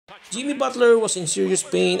Jimmy Butler was in serious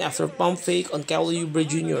pain after a pump fake on Kelly Oubre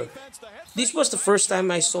Jr. This was the first time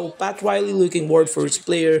I saw Pat Riley looking worried for his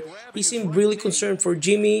player. He seemed really concerned for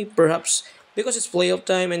Jimmy, perhaps because it's playoff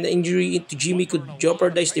time and the injury to Jimmy could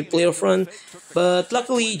jeopardize the playoff run. But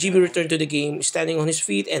luckily, Jimmy returned to the game, standing on his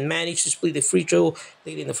feet and managed to split the free throw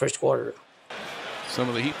late in the first quarter. Some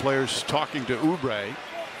of the Heat players talking to Oubre.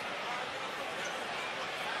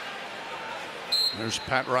 There's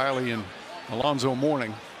Pat Riley and Alonzo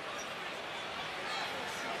Mourning.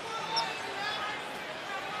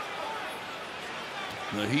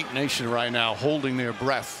 The Heat Nation right now holding their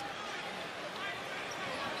breath.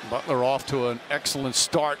 Butler off to an excellent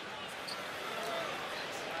start.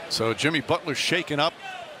 So Jimmy Butler shaken up.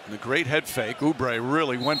 The great head fake. Oubre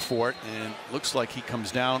really went for it, and looks like he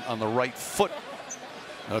comes down on the right foot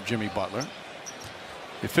of Jimmy Butler.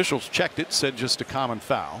 The officials checked it, said just a common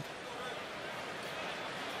foul.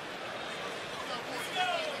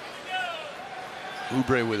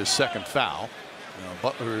 Oubre with his second foul.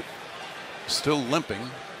 Butler still limping.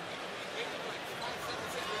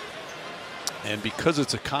 And because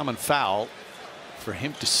it's a common foul, for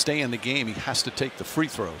him to stay in the game, he has to take the free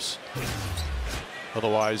throws.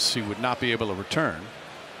 Otherwise, he would not be able to return.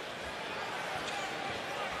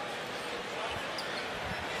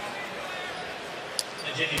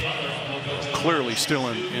 Clearly still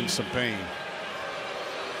in some pain.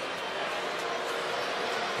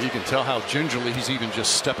 You can tell how gingerly he's even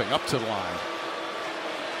just stepping up to the line.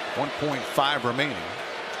 1.5 remaining.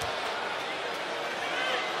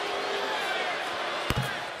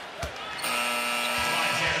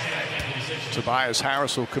 Tobias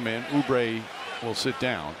Harris will come in. Oubre will sit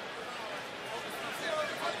down.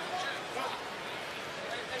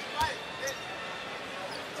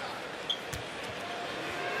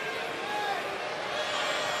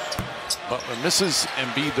 Butler misses.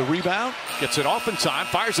 Embiid the rebound. Gets it off in time.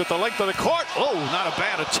 Fires at the length of the court. Oh, not a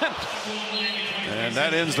bad attempt. And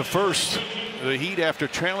that ends the first. The Heat, after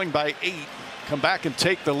trailing by 8, come back and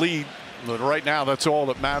take the lead. But right now, that's all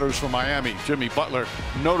that matters for Miami. Jimmy Butler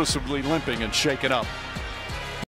noticeably limping and shaken up.